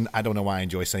Quentin. I don't know why I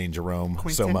enjoy saying Jerome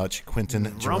so much.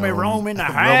 Quentin Jerome. Rome in the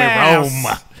house.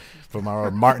 Rome. From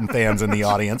our Martin fans in the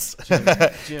audience.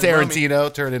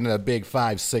 Tarantino turned into a big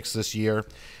 5-6 this year.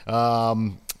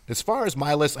 As far as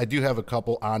my list, I do have a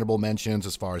couple honorable mentions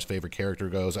as far as favorite character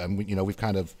goes. We've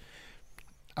kind of,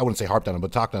 I wouldn't say harped on him,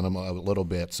 but talked on him a little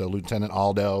bit. So Lieutenant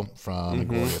Aldo from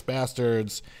Inglourious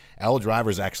Bastards. Elle Driver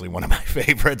is actually one of my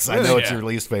favorites. I know it's your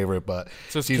least favorite, but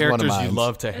So she's characters one of mine. you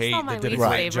love to It's hate not my that did a least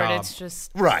great favorite. job. It's just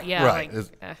Right. Like,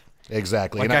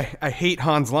 Exactly. Like And I hate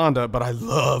Hans Landa, but I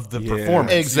love the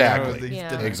performance. Exactly. He Yeah.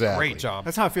 did a Exactly. great job.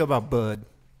 That's how I feel about Bud.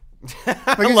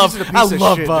 I love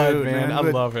Bud, man. I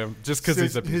love him just because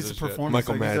he's a piece of shit. performance.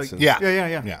 Michael Madsen.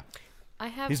 Yeah. I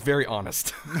have He's very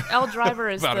honest. Elle Driver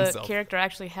is about the himself. character I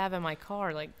actually have in my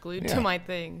car, like glued Yeah. to my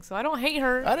thing. So I don't hate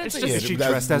her. I didn't it's think just, she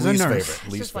that's dressed as a least nurse. favorite.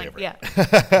 it's Least just like,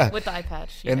 favorite. with the eye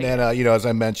patch. Yeah, And then, as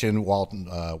I mentioned, Walton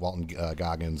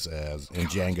Goggins in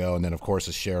Django, and then, of course,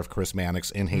 as Sheriff Chris Mannix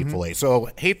in Hateful Eight. So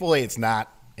Hateful Eight's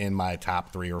not in my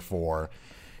top 3 or 4.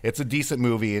 It's a decent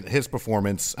movie. His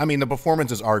performance, the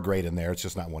performances are great in there. It's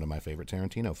just not one of my favorite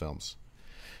Tarantino films.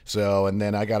 So, and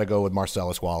then I got to go with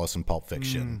Marcellus Wallace in Pulp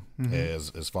Fiction as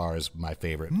far as my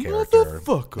favorite character.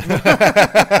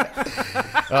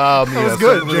 That was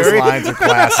good, His Jerry. lines are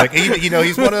classic.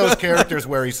 He's one of those characters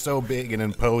where he's so big and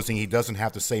imposing, he doesn't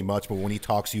have to say much, but when he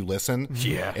talks, you listen.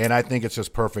 Yeah. And I think it's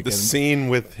just perfect. The And- scene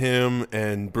with him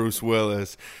and Bruce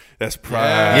Willis, that's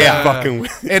probably Yeah. fucking.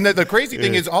 And the crazy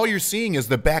thing is, all you're seeing is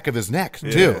the back of his neck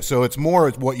too. So it's more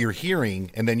what you're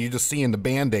hearing, and then you're just seeing the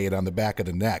Band-Aid on the back of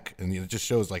the neck, and it just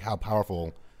shows like how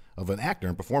powerful of an actor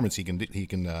and performance he can.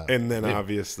 And then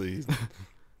obviously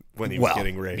when he was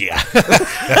getting raped, yeah,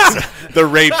 the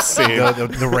rape scene,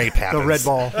 the rape happens. The red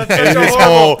ball.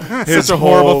 and his such a whole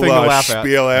horrible thing to laugh at.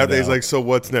 spiel after. He's know. like, "So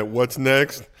what's next? What's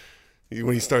next?"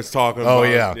 When he starts talking. Oh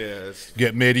about, yeah, it's,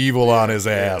 get medieval on his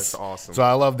ass. it's awesome. So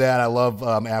I love that. I love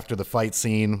after the fight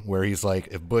scene where he's like,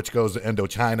 "If Butch goes to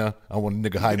Indochina, I want a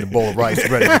nigga hiding a bowl of rice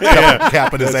ready to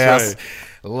cap in his ass."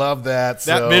 right. Love that.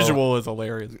 That So- visual is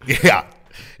hilarious. Yeah.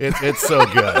 It's so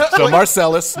good. So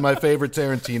Marcellus, my favorite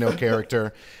Tarantino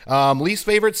character. Least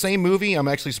favorite, same movie. I'm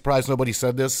actually surprised nobody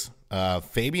said this.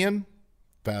 Fabian,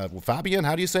 how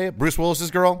do you say it? Bruce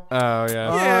Willis's girl. Oh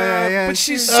yeah. Yeah. but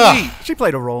she's sweet. She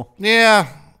played a role. Yeah,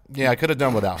 I could have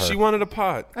done without her. She wanted a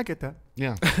pot. I get that.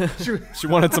 Yeah, She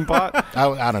wanted some pot.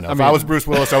 I don't know. If I was Bruce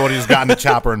Willis, I would have just gotten the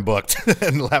chopper and booked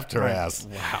and left her ass.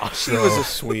 Wow, she was a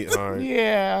sweetheart.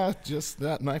 Yeah, just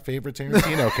not my favorite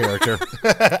Tarantino character.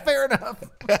 Fair enough.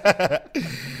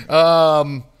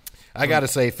 I got to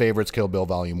say, favorites Kill Bill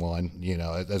Volume 1.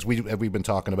 As we've been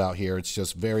talking about here, it's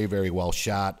just very, very well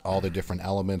shot. All the different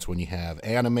elements when you have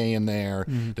anime in there,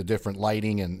 the different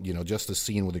lighting, and just the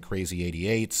scene with the crazy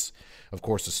 88s. Of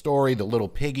course, the story, the little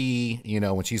piggy,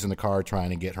 when she's in the car trying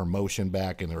to get her motion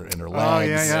back in her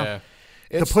legs. Oh, yeah.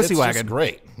 It's, pussy it's wagon. just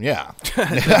great. Yeah.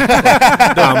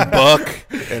 I'm Buck,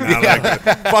 and I like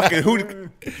it. Fucking who?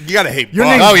 You gotta hate Your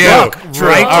Buck. name's Oh yeah, Buck, true.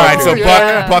 right? All right, so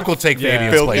Yeah. Buck will take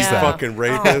Fabian's Filthy place then. fucking Oh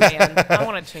rapist. man, I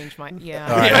want to change my All right,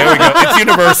 yeah. there we go. It's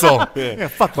universal. Yeah,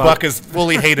 fuck Buck is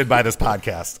fully hated by this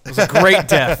podcast. It's a great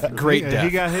death. Great He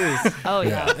death. got his. Oh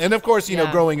yeah. And of course, Yeah.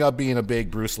 growing up being a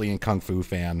big Bruce Lee and Kung Fu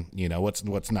fan, what's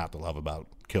not to love about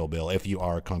Kill Bill if you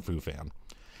are a Kung Fu fan?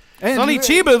 And Sonny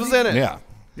Chiba was in it. Yeah.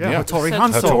 Hattori So-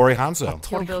 Hanzo. Hattori Hanzo.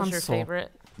 Kill Bill's your Hansel.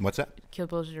 favorite. What's that? Kill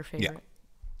Bill's your favorite.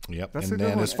 Yep. That's a And good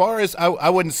then one. as far as I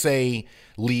wouldn't say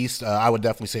least, I would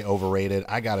definitely say overrated.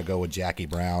 I got to go with Jackie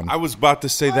Brown. I was about to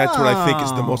say that's what I think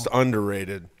is the most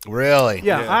underrated. Really?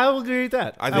 Yeah, I will agree with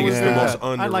that. I think would it's agree the with most that.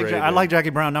 underrated. I like Jackie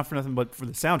Brown not for nothing but for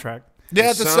the soundtrack.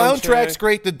 Yeah, The the soundtrack's soundtrack.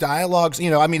 great. The dialogues, the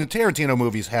Tarantino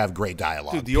movies have great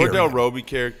dialogue. Dude, the Ordell period. Roby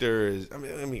character is. I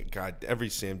mean, God, every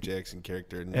Sam Jackson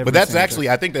character. But that's actually,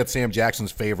 I think that's Sam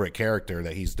Jackson's favorite character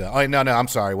that he's done. Oh, no, I'm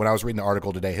sorry. When I was reading the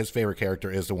article today, his favorite character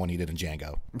is the one he did in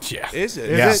Django. Yeah. Is it?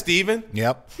 Yeah. Is it Steven?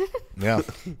 Yep. Yeah.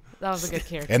 That was a good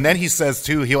character. And then he says,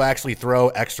 too, he'll actually throw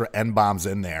extra N-bombs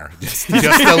in there just to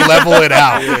level it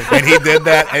out. And he did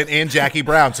that in Jackie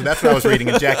Brown. So that's what I was reading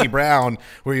in Jackie Brown,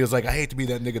 where he was like, I hate to be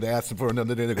that nigga that asked him for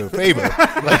another nigga a favor.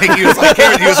 Like, he was like,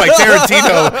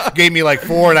 Tarantino gave me like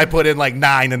 4, and I put in like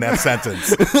 9 in that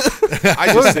sentence.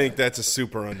 I just think that's a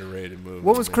super underrated movie.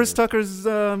 What was Chris Tucker's...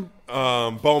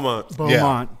 Beaumont.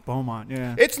 Beaumont,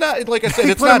 yeah. It's not, like I said,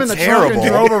 he it's put not him in the terrible. Trunk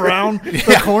and drove around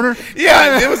the corner.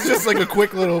 Yeah, it was just like a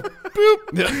quick little boop.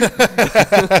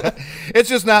 It's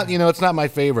just not, it's not my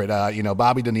favorite.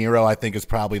 Bobby De Niro, I think, is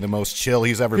probably the most chill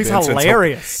he's ever been. He's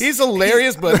hilarious. He's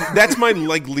hilarious, but that's my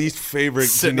least favorite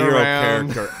De Niro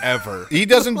character ever. He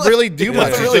doesn't really do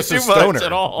much. Really He's just a stoner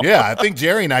at all. Yeah, I think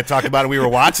Jerry and I talked about it. We were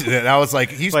watching it, and I was like,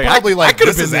 he's probably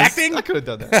this is acting. I could have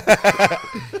done that.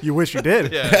 You wish you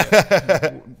did. Yeah.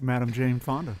 Madam Jane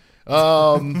Fonda.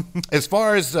 As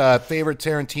far as favorite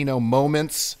Tarantino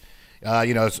moments,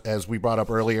 as we brought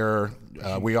up earlier,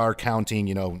 we are counting,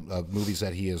 movies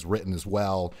that he has written as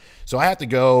well. So I have to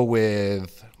go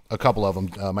with a couple of them.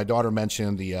 My daughter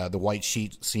mentioned the white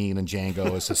sheet scene in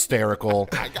Django is hysterical.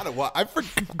 I gotta watch. I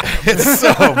forgot. It's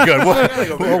so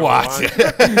good. We'll watch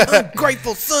it.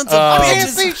 Ungrateful sons of bitches. I can't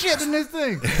see shit in this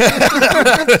thing.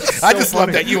 I just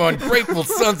love that you ungrateful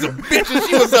sons of bitches.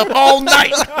 She was up all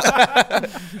night.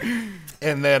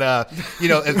 And then,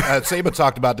 Saba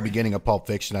talked about the beginning of Pulp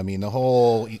Fiction. I mean,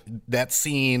 that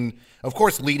scene, of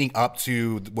course, leading up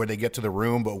to where they get to the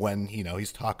room, but when,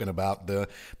 he's talking about the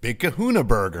Big Kahuna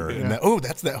burger. And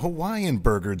that's that Hawaiian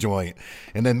burger joint.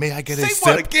 And then, may I get a sip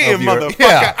what again, of your... motherfucker?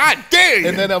 Yeah. I dare you.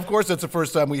 And then, of course, that's the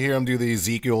first time we hear him do the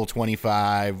Ezekiel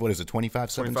 25, what is it,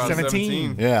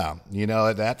 25-17?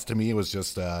 Yeah. That's, to me, it was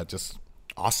just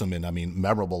awesome and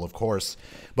memorable, of course.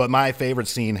 But my favorite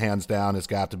scene, hands down, has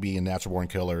got to be in Natural Born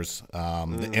Killers.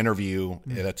 The interview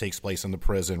that takes place in the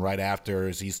prison right after,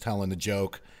 as he's telling the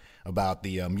joke about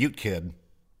the mute kid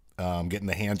getting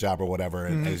the hand job or whatever.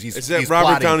 Is that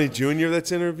Robert Downey Jr.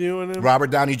 that's interviewing him? Robert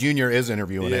Downey Jr. is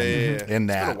interviewing him in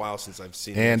that. It's been a while since I've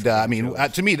seen it.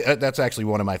 And to me, that's actually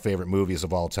one of my favorite movies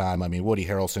of all time. I mean, Woody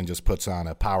Harrelson just puts on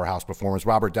a powerhouse performance.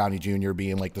 Robert Downey Jr.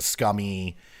 being like the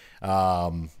scummy...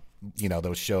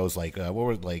 those shows like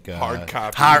Hard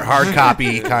Copy, hard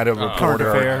copy kind of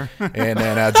reporter, and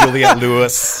then Juliette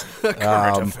Lewis,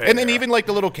 and then even like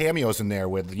the little cameos in there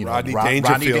with Rodney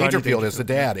Dangerfield as the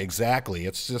dad. Exactly,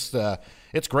 it's just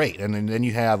it's great, and then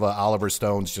you have Oliver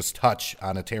Stone's just touch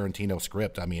on a Tarantino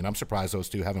script. I mean, I'm surprised those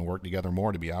two haven't worked together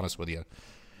more, to be honest with you.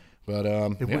 But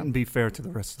it wouldn't be fair to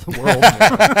the rest of the world.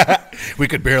 We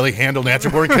could barely handle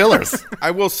Natural Born Killers.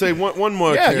 I will say one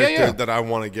more character that I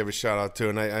want to give a shout out to,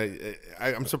 and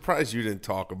I'm surprised you didn't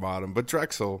talk about him, but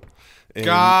Drexel in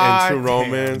True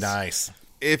Romance. Nice.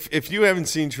 If you haven't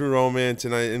seen True Romance,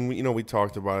 and we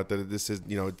talked about it, that this is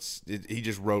he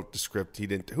just wrote the script. He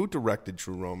didn't. Who directed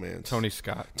True Romance? Tony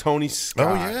Scott. Oh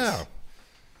yeah.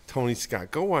 Tony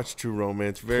Scott. Go watch True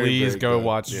Romance. Please very go good.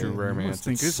 watch True Romance. I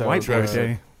think it's so White Boy good.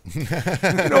 Day. You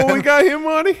know what we got here,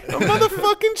 Marty? A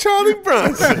motherfucking Charlie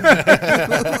Bronson.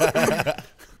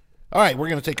 All right, we're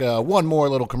going to take one more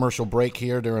little commercial break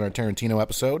here during our Tarantino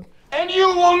episode. And you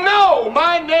will know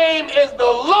my name is the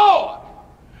Lord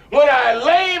when I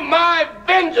lay my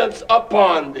vengeance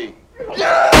upon thee.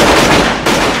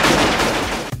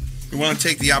 We want to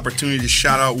take the opportunity to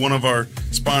shout out one of our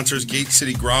sponsors, Gate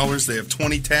City Growlers. They have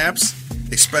 20 taps.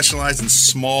 They specialize in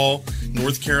small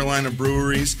North Carolina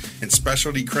breweries and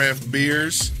specialty craft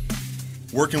beers.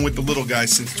 Working with the little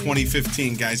guys since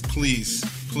 2015. Guys, please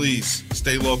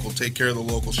stay local. Take care of the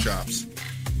local shops.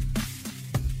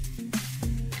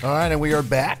 All right, and we are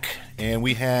back, and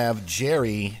we have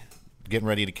Jerry getting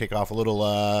ready to kick off a little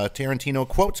Tarantino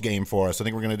quotes game for us. I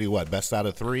think we're going to do what, best out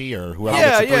of 3, or whoever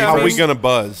gets the 3 How are we first? going to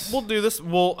buzz? We'll do this.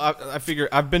 Well, I figure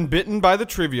I've been bitten by the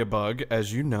trivia bug,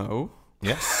 as you know.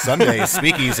 Yes, Sunday,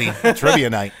 Speakeasy, trivia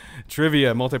night.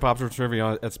 Trivia, multi-popular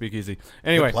trivia at Speakeasy.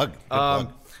 Anyway, Good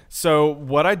plug. So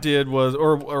what I did was,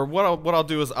 or what I'll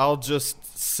do is I'll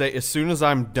just say, as soon as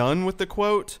I'm done with the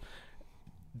quote,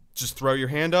 just throw your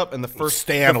hand up, and the first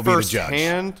Stan will be the judge.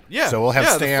 Hand, yeah. So we'll have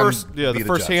Stan the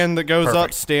first judge. hand that goes up,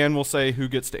 Perfect. Stan will say who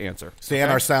gets to answer. Stan,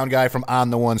 Okay? our sound guy from On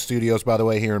the One Studios, by the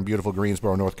way, here in beautiful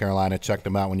Greensboro, North Carolina. Check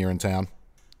them out when you're in town.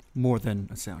 More than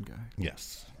a sound guy.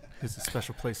 Yes. It's a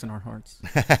special place in our hearts.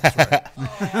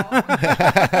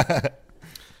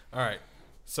 All right.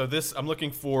 So I'm looking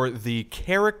for the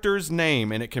character's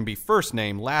name, and it can be first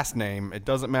name, last name. It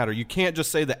doesn't matter. You can't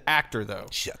just say the actor, though.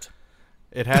 Shit.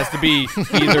 It has to be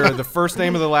either the first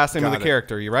name or the last name of the Got it.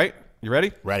 character. You right? You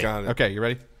ready? Ready. Got it. Okay, you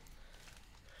ready?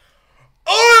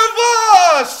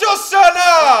 Au revoir,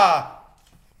 Shoshana!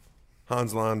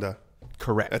 Hans Landa.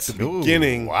 Correct. That's the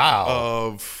beginning wow.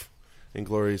 of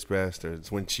Inglourious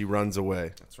Bastards when she runs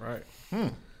away. That's right.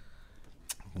 All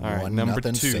right, One number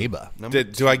nothing 2. Saba.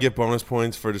 Do I get bonus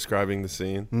points for describing the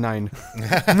scene? 9.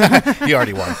 You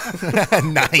already won.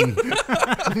 9.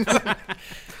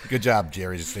 Good job,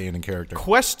 Jerry, just staying in character.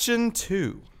 Question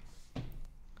 2.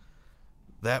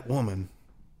 That woman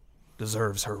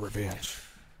deserves her revenge.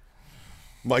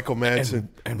 Michael Madsen.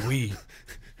 And we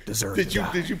deserve Did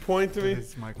you point to me? Yeah,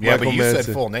 but Michael you Madsen.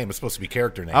 said full name. It's supposed to be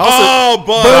character name. Oh,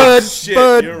 Bud.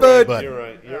 Shit. You're right. You're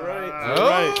right. You're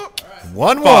right.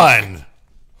 1-1.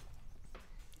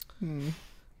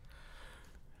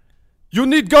 You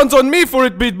need guns on me for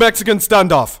it beat Mexican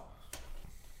standoff.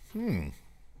 Looking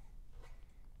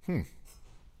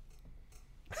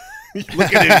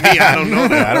at me, I don't know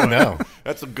that. I don't know.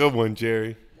 That's a good one,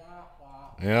 Jerry.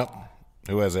 Yep.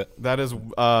 Who is it? That is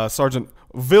Sergeant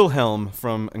Wilhelm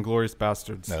from Inglourious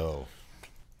Bastards. No.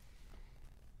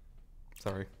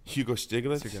 Sorry. Hugo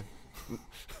Stiglitz?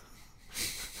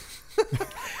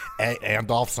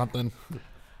 Andolph something?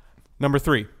 Number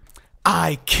 3.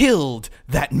 I killed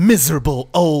that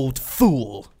miserable old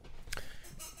fool.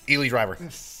 Ely Driver.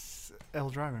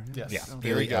 L Driver. Yes. Yeah.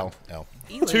 Ely L.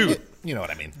 2. You know what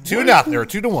I mean. 2-0. Or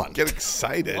 2-1. Get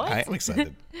excited. I am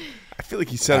excited. I feel like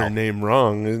he said her name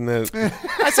wrong, isn't that?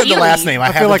 I said the last name.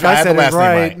 I feel like I said the it last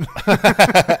name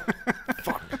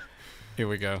right. Here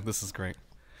we go. This is great.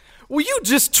 Will you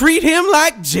just treat him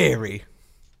like Jerry?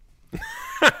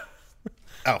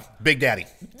 Oh, Big Daddy.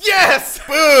 Yes!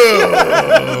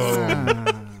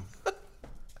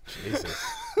 Jesus.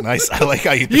 Nice. I like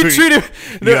how you You treat him.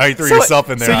 you threw yourself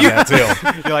in there on that,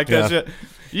 too. You like that shit?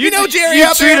 You know Jerry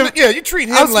out there? You treat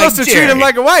him I'm like supposed to Jerry. treat him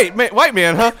like a white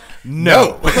man, huh?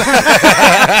 No.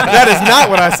 That is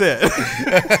not what I said.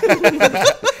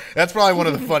 That's probably one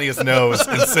of the funniest no's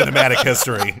in cinematic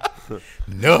history.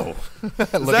 No.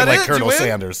 Looking that like it? Colonel Did you win?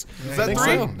 Sanders. Is that I think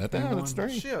 3? so. That's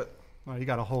 3. Shit. Oh, you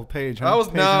got a whole page. Huh? I was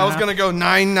Page and a I was half? gonna go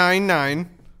 999.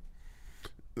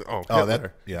 Oh,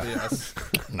 that. Yeah. Yes.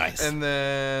 Nice. And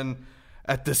then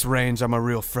at this range, I'm a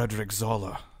real Frederick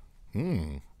Zola.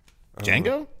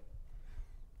 Django?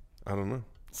 I don't know.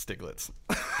 Stiglitz.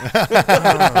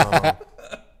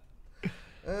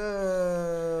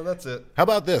 That's it. How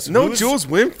about this? No Jules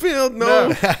Winfield? No.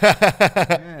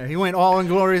 Yeah, he went all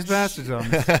Inglourious Bastards on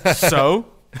this. So?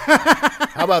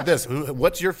 How about this?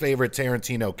 What's your favorite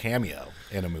Tarantino cameo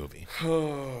in a movie?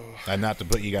 And not to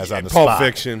put you guys on the Pulp spot.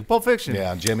 Fiction. Pulp Fiction.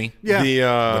 Yeah, Jimmy.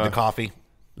 Yeah. With the coffee.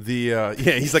 Yeah,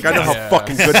 he's like, I know how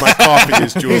fucking good my coffee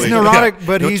is, Julie. He's neurotic,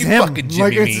 but Don't he's you him. fucking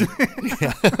Jimmy me.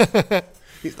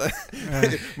 He's like,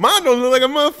 mine don't look like a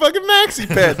motherfucking maxi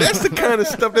pad. That's the kind of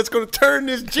stuff that's going to turn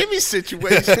this Jimmy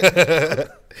situation.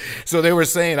 So they were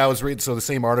saying, I was reading, so the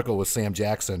same article with Sam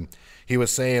Jackson, he was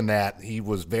saying that he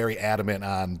was very adamant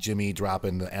on Jimmy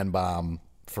dropping the N-bomb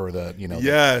for the,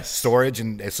 the storage.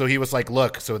 And so he was like,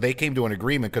 look, so they came to an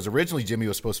agreement because originally Jimmy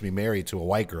was supposed to be married to a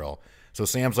white girl. So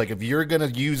Sam's like, if you're going to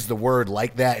use the word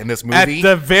like that in this movie, at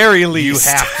the very least,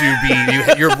 you have to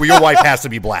be, your wife has to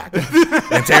be black.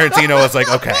 And Tarantino was like,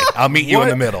 okay, I'll meet you in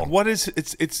the middle. What's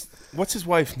his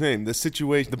wife's name? The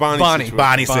situation, the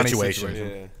Bonnie situation.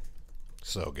 Yeah.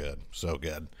 So good.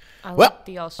 I like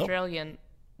the Australian,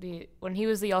 when he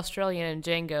was the Australian in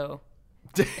Django,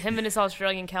 him and his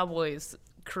Australian Cowboys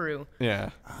crew. Yeah.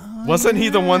 Wasn't he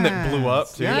the one that blew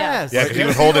up too? Yes. Yeah, because he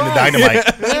was holding the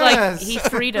dynamite. He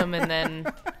freed him, and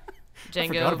then Django. I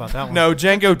forgot about that one. No,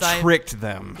 Django tricked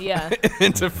them. Yeah.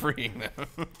 Into freeing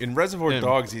them. In Reservoir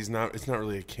Dogs, it's not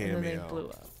really a cameo. And then they blew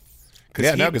up.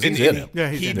 Because he's in it. Yeah,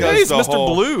 he's in it. Does he's the Mr.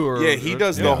 whole, Blue. he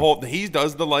does the whole. He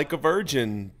does the like a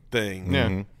virgin thing.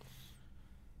 Yeah.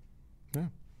 Mm-hmm.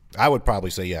 I would probably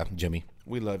say, Jimmy.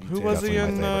 We love you. Who Tim. was he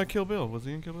Definitely my in favorite. Kill Bill? Was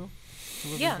he in Kill Bill?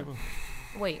 Yeah.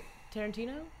 Wait,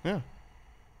 Tarantino? Yeah.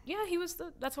 Yeah, he was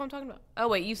that's what I'm talking about. Oh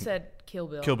wait, you said Kill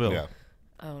Bill. Kill Bill. Yeah.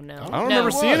 Oh no. I don't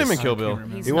remember seeing him in Kill Bill.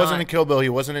 He wasn't in Kill Bill. He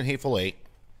wasn't in Hateful Eight.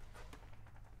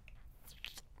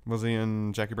 Was he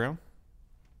in Jackie Brown?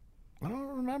 I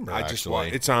don't remember. I just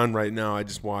watched. It's on right now. I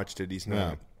just watched it. He's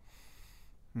not.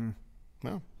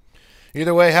 Well,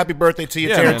 either way, happy birthday to you,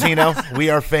 Tarantino.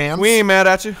 We are fans. We ain't mad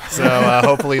at you. So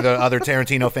hopefully the other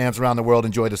Tarantino fans around the world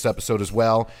enjoy this episode as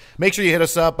well. Make sure you hit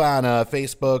us up on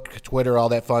Facebook, Twitter, all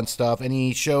that fun stuff.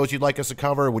 Any shows you'd like us to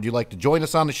cover? Would you like to join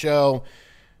us on the show?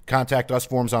 Contact us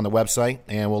forms on the website,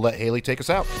 and we'll let Haley take us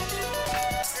out.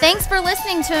 Thanks for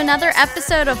listening to another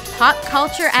episode of Pop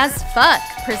Culture as Fuck,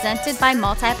 presented by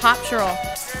Multipoptural.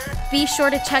 Be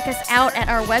sure to check us out at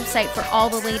our website for all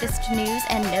the latest news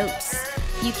and notes.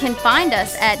 You can find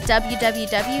us at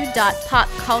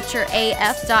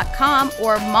www.popcultureaf.com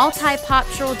or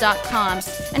multipoptural.com.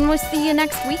 And we'll see you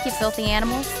next week, you filthy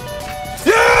animals.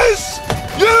 Yes!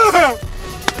 Yeah!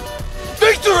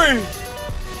 Victory!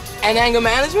 And anger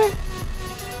management?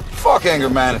 Fuck anger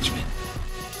management.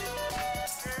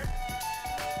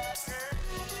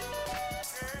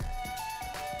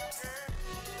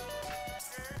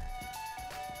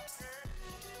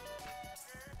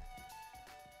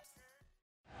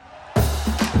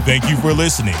 Thank you for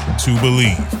listening to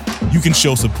Believe. You can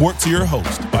show support to your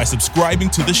host by subscribing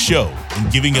to the show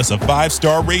and giving us a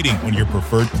 5-star rating on your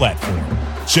preferred platform.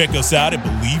 Check us out at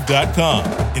Believe.com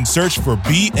and search for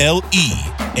BLEAV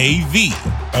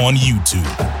on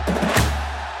YouTube.